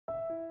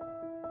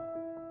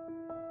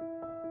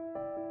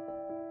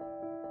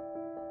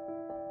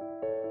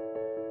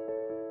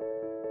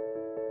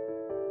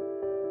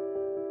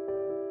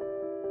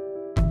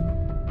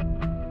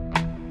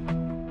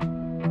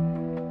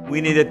We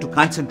needed to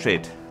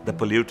concentrate the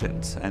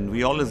pollutants, and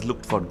we always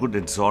looked for good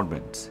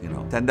adsorbents,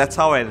 And that's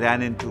how I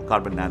ran into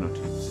carbon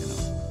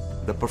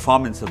nanotubes, The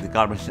performance of the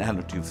carbon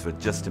nanotubes were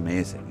just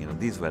amazing,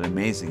 These were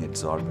amazing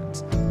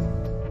adsorbents.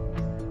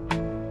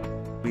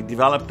 We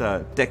developed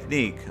a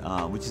technique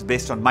which is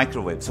based on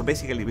microwave. So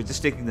basically, we're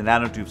just taking the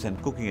nanotubes and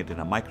cooking it in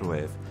a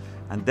microwave.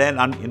 And then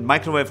in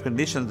microwave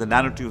conditions, the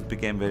nanotubes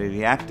became very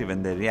reactive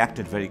and they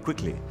reacted very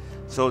quickly.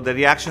 So the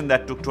reaction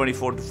that took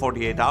 24 to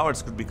 48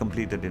 hours could be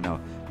completed in a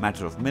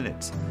matter of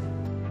minutes.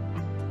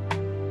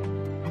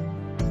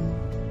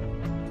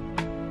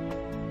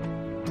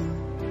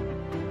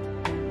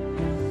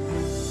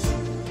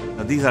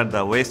 Now, these are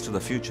the waste of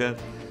the future.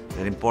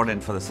 They're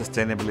important for the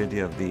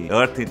sustainability of the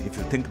Earth, if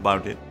you think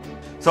about it.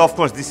 So, of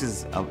course, this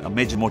is a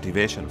major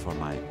motivation for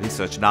my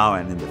research now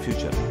and in the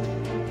future.